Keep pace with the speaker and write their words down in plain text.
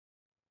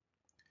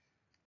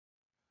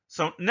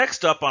So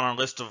next up on our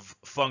list of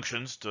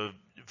functions to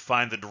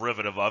find the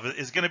derivative of it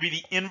is going to be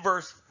the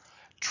inverse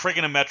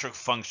trigonometric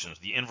functions,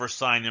 the inverse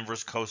sine,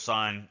 inverse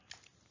cosine,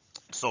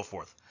 so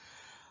forth.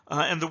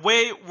 And the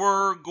way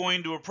we're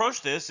going to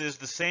approach this is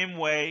the same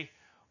way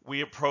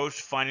we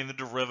approach finding the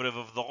derivative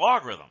of the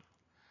logarithm,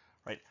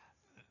 right?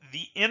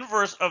 The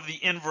inverse of the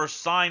inverse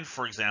sine,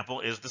 for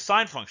example, is the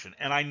sine function,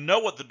 and I know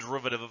what the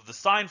derivative of the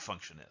sine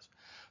function is.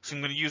 So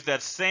I'm going to use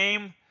that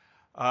same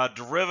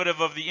derivative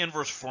of the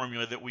inverse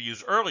formula that we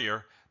used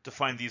earlier to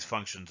find these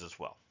functions as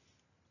well.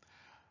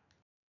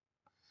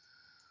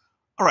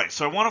 All right,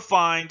 so I want to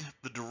find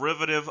the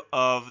derivative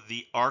of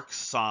the arc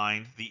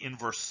sine, the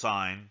inverse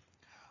sine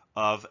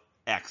of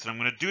x. And I'm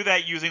going to do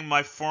that using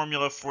my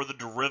formula for the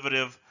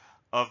derivative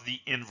of the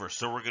inverse.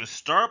 So we're going to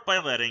start by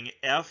letting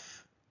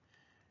f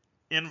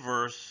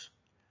inverse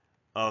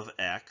of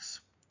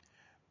x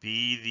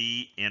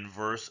be the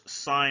inverse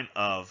sine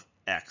of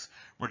x.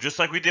 We're just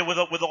like we did with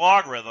a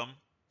logarithm.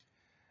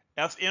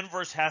 F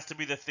inverse has to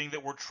be the thing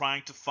that we're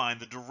trying to find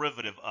the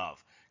derivative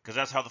of, because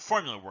that's how the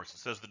formula works. It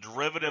says the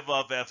derivative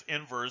of f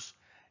inverse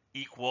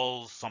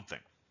equals something.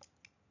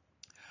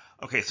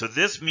 Okay, so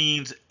this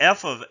means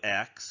f of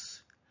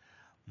x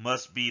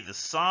must be the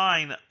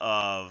sine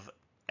of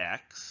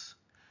x.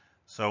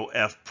 So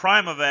f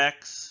prime of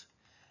x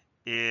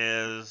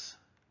is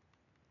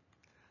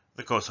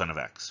the cosine of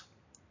x.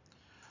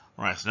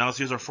 All right, so now let's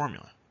use our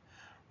formula,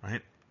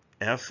 right?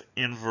 F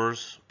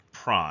inverse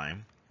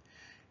prime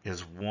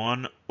is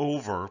 1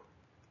 over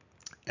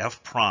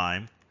f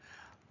prime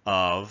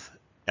of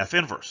f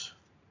inverse.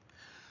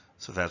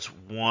 So that's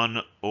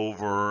 1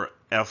 over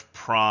f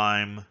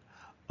prime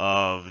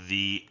of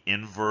the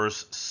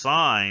inverse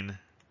sine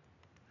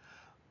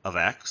of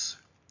x,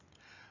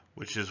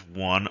 which is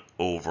 1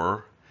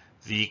 over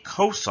the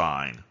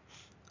cosine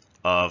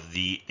of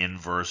the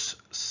inverse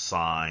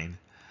sine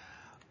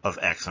of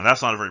x. Now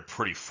that's not a very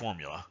pretty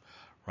formula,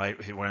 right?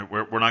 We're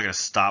not going to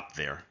stop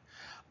there.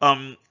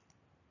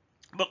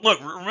 But look,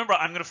 remember,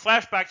 I'm going to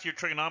flash back to your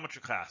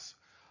trigonometry class,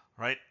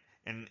 right?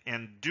 And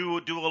do a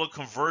little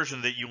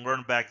conversion that you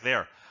learned back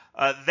there.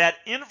 That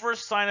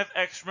inverse sine of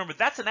x, remember,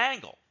 that's an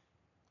angle,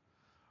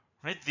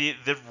 right?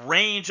 The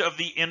range of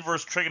the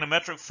inverse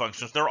trigonometric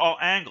functions, they're all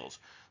angles.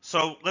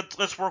 So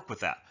let's work with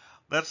that.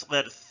 Let's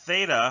let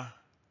theta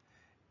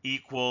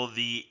equal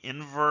the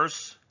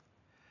inverse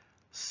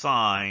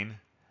sine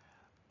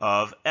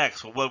of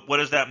x. Well, what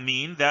does that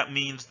mean? That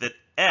means that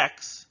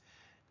x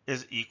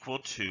is equal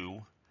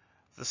to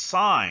the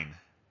sine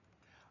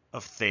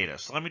of theta.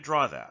 So let me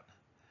draw that.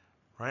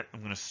 Right?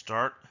 I'm going to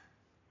start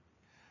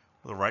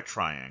with a right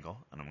triangle,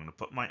 and I'm going to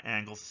put my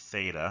angle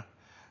theta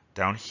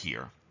down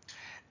here.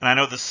 And I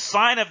know the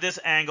sine of this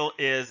angle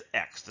is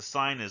x. The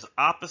sine is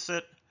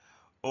opposite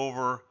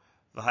over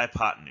the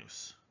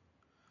hypotenuse.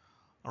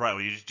 All right,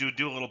 well, you just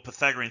do a little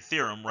Pythagorean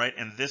theorem, right?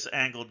 And this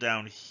angle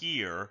down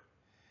here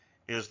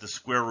is the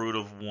square root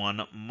of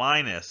 1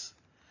 minus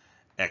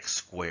x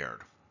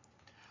squared.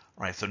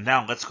 All right, so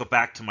now let's go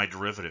back to my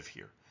derivative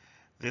here.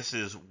 This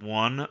is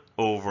 1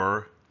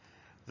 over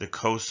the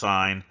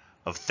cosine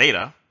of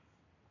theta,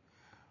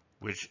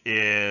 which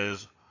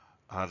is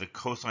the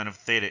cosine of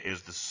theta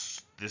is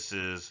this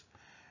is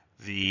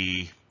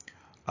the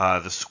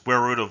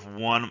square root of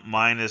 1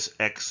 minus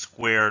x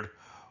squared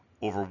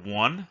over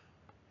 1,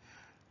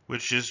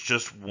 which is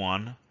just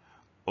 1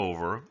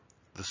 over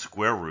the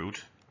square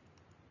root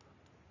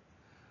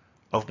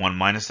of 1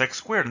 minus x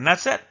squared, and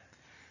that's it.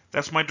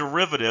 That's my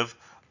derivative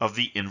of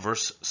the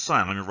inverse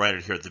sine. Let me write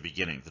it here at the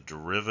beginning. The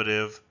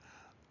derivative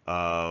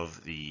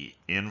of the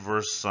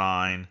inverse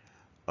sine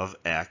of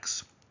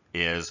x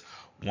is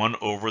 1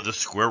 over the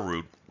square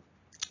root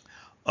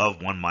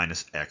of 1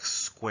 minus x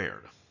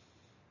squared.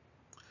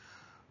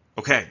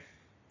 Okay,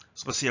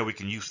 so let's see how we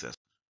can use this.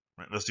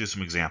 Right, let's do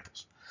some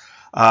examples.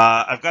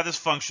 I've got this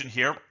function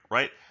here,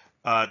 right?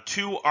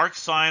 2 arc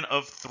sine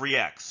of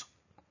 3x.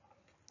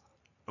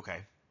 Okay.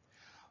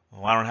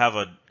 Well, I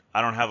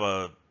don't have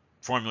a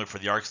formula for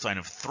the arc sine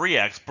of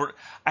 3x, but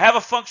I have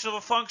a function of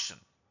a function.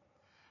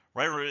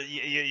 Right?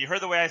 You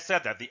heard the way I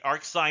said that, the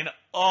arc sine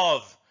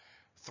of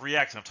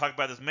 3x. And I've talked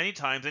about this many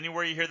times.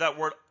 Anywhere you hear that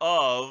word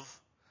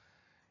of,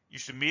 you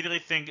should immediately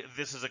think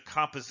this is a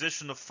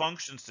composition of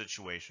function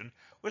situation,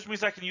 which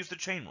means I can use the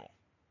chain rule.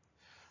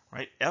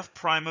 Right? F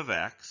prime of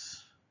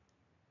x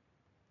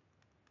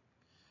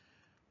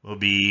will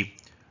be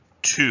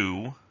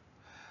 2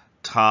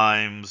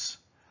 times,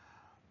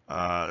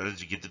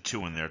 as you get the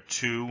 2 in there,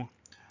 2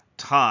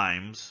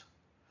 times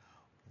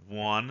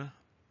 1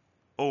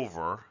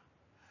 over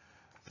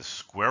the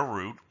square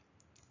root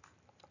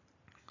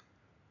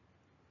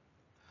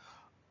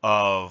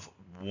of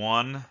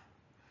 1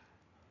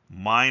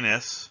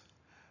 minus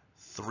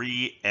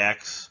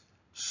 3x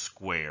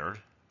squared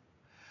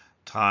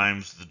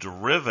times the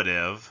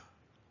derivative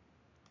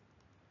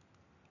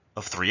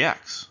of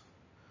 3x.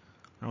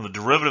 Now the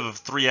derivative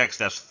of 3x,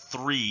 that's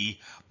 3.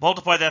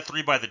 Multiply that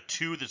 3 by the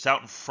 2 that's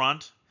out in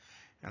front,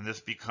 and this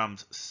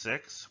becomes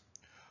 6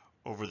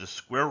 over the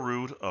square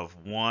root of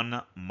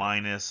 1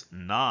 minus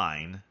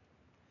 9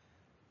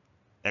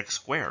 x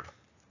squared.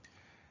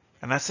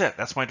 And that's it.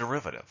 That's my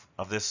derivative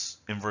of this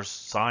inverse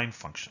sine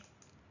function.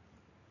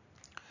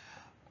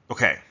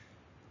 Okay.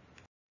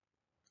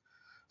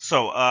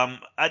 So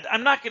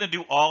I'm not going to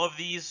do all of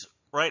these,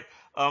 right?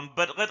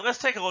 But let's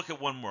take a look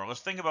at one more.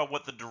 Let's think about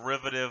what the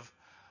derivative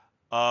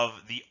of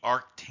the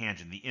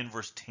arctangent, the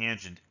inverse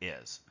tangent,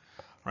 is.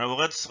 All right. Well,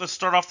 let's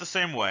start off the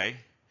same way.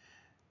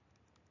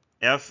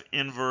 F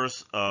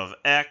inverse of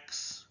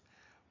x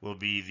will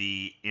be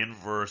the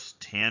inverse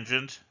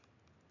tangent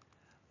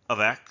of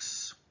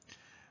x,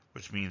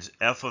 which means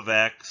f of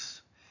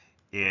x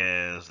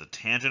is the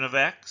tangent of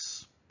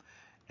x,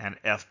 and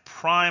f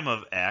prime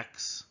of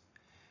x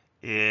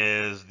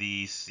is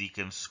the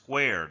secant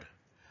squared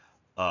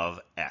of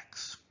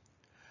x.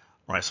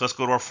 All right, so let's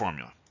go to our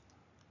formula.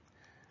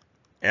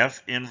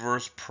 F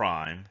inverse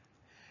prime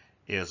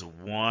is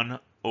 1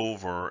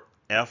 over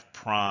f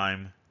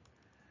prime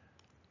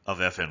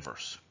of f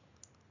inverse.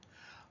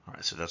 All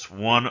right, so that's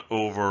 1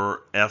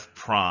 over f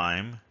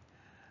prime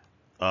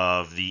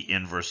of the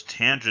inverse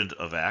tangent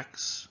of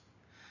x,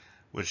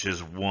 which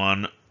is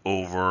 1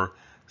 over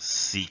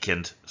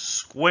secant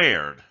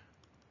squared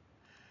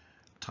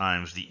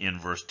times the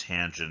inverse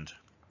tangent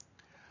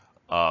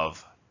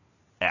of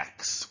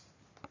x.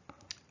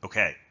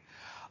 Okay.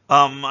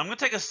 I'm going to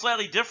take a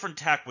slightly different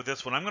tack with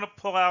this one. I'm going to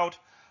pull out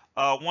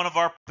one of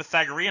our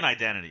Pythagorean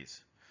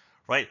identities,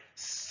 right?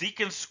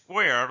 Secant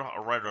squared,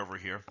 I'll write it over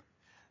here.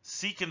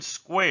 Secant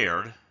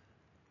squared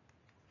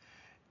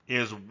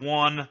is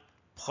 1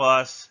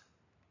 plus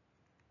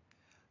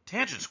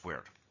tangent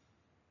squared.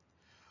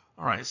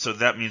 All right, so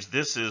that means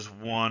this is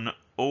 1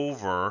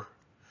 over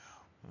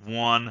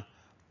 1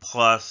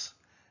 plus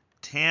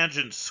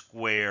tangent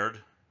squared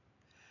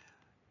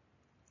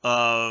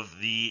of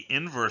the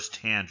inverse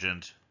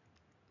tangent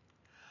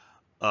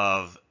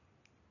of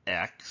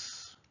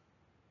x.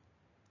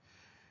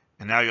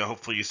 And now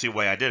hopefully you see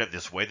why I did it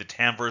this way. The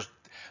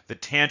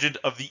tangent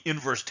of the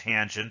inverse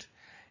tangent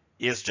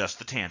is just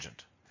the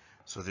tangent.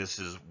 So this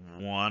is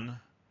 1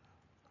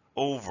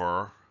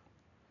 over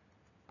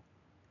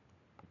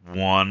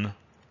 1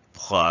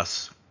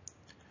 plus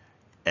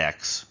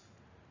x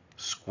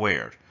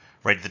squared.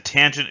 Right? The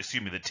tangent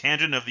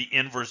of the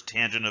inverse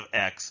tangent of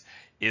x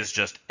is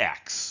just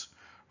x.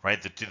 Right?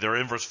 Their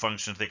inverse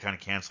functions, they kind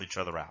of cancel each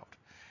other out.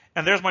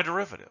 And there's my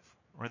derivative.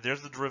 Right?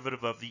 There's the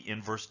derivative of the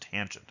inverse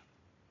tangent.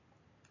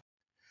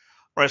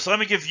 All right, so let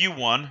me give you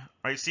one. All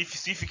right, see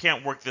if you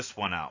can't work this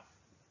one out.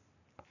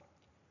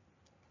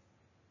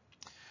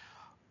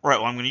 All right,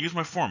 well, I'm going to use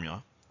my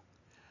formula.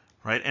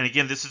 Right, and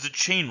again, this is a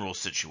chain rule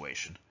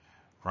situation.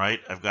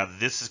 Right, I've got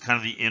this is kind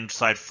of the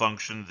inside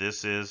function.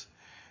 This is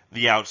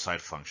the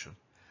outside function.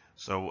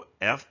 So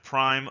f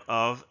prime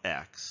of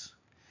x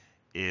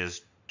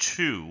is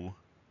 2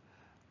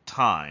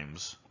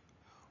 times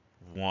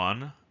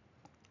 1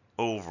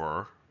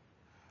 over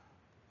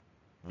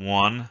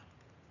 1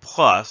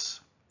 plus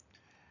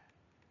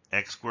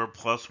x squared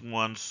plus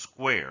 1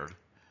 squared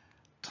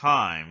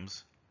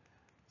times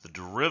the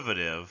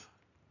derivative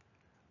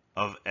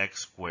of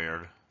x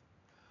squared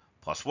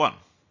plus 1.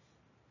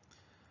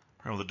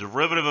 Well, the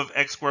derivative of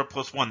x squared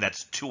plus 1,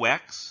 that's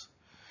 2x,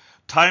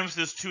 times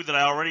this 2 that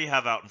I already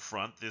have out in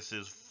front. This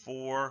is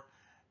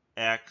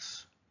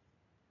 4x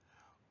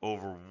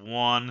over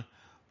 1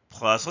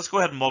 plus, let's go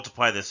ahead and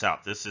multiply this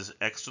out. This is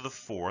x to the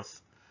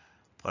 4th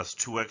plus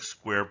 2x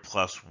squared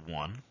plus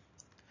 1.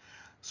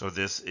 So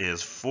this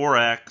is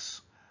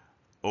 4x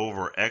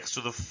over x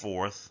to the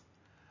 4th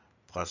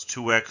plus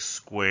 2x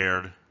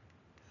squared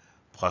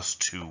plus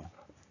 2.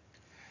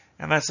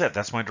 And that's it.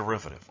 That's my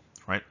derivative,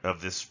 right,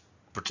 of the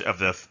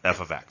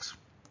f of x.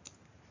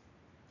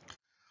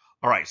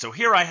 All right, so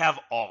here I have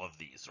all of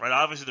these, right?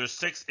 Obviously, there's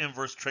 6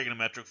 inverse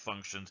trigonometric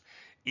functions.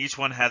 Each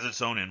one has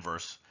its own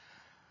inverse.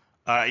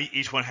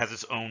 Each one has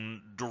its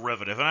own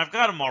derivative, and I've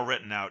got them all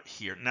written out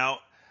here. Now,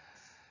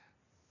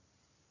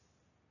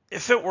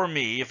 if it were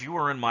me, if you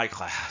were in my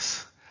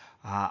class,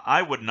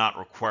 I would not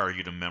require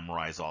you to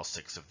memorize all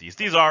 6 of these.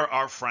 These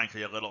are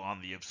frankly a little on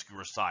the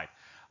obscure side.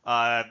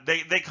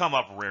 They come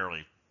up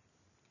rarely.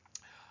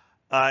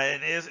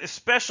 And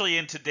especially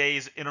in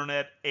today's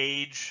internet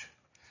age,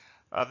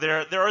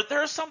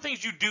 there are some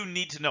things you do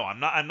need to know.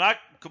 I'm not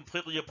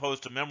completely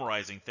opposed to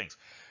memorizing things.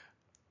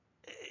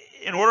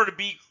 In order to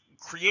be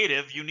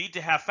creative, you need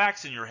to have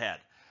facts in your head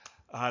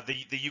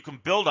that you can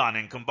build on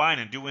and combine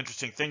and do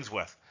interesting things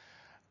with.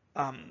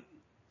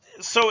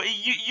 So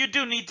you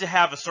do need to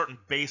have a certain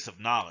base of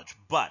knowledge,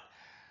 but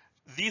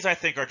these I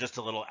think are just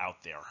a little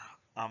out there.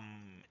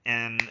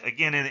 And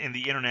again, in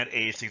the internet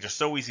age, things are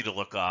so easy to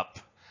look up.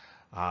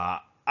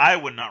 I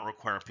would not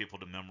require people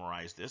to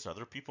memorize this.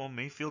 Other people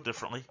may feel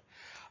differently.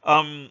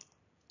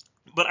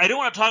 But I do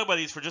want to talk about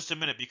these for just a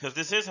minute because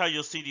this is how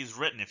you'll see these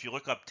written. If you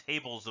look up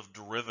tables of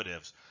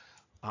derivatives,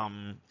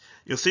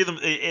 you'll see them.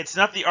 It's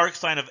not the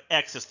arcsine of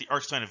x, it's the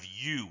arcsine of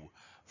u,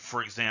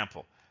 for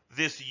example.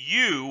 This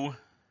u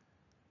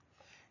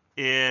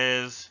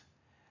is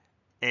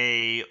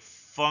a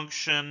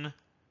function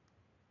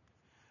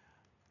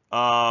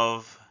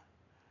of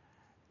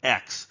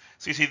x.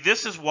 So you see,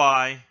 this is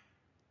why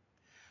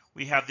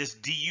we have this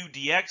du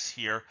dx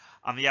here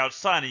on the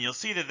outside, and you'll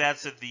see that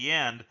that's at the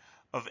end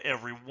of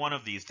every one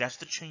of these. That's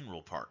the chain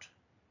rule part,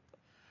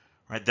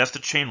 right? That's the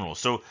chain rule.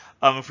 So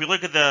if we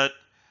look at the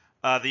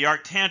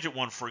arctangent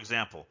one, for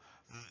example,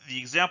 the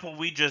example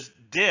we just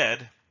did,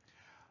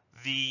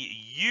 the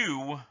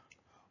u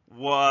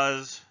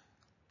was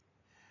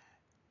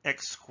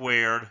x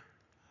squared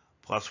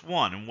plus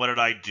 1. And what did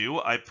I do?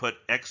 I put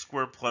x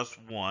squared plus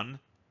 1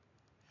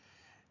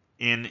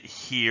 in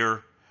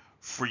here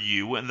for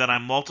u, and then I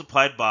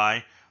multiplied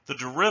by the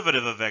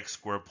derivative of x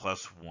squared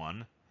plus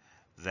 1.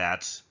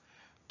 That's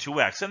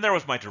 2x. And there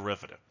was my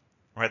derivative,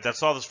 right?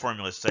 That's all this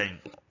formula is saying.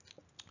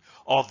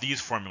 All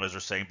these formulas are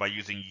saying by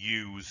using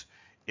u's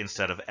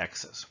instead of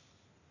x's.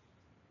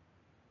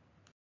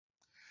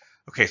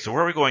 Okay, so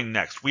where are we going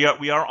next? We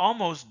are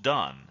almost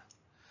done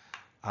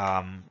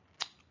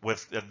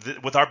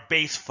with our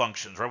base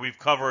functions, right? We've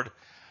covered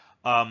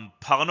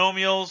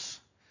polynomials,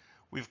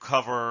 we've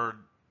covered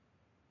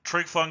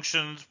trig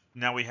functions.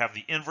 Now we have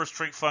the inverse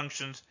trig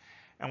functions,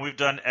 and we've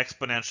done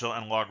exponential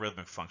and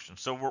logarithmic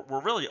functions. So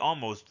we're really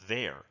almost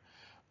there.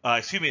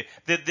 Excuse me.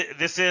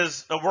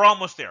 We're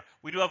almost there.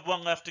 We do have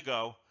one left to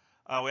go.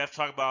 We have to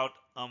talk about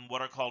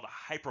what are called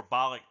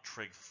hyperbolic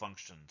trig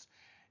functions,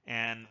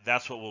 and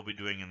that's what we'll be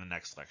doing in the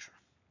next lecture.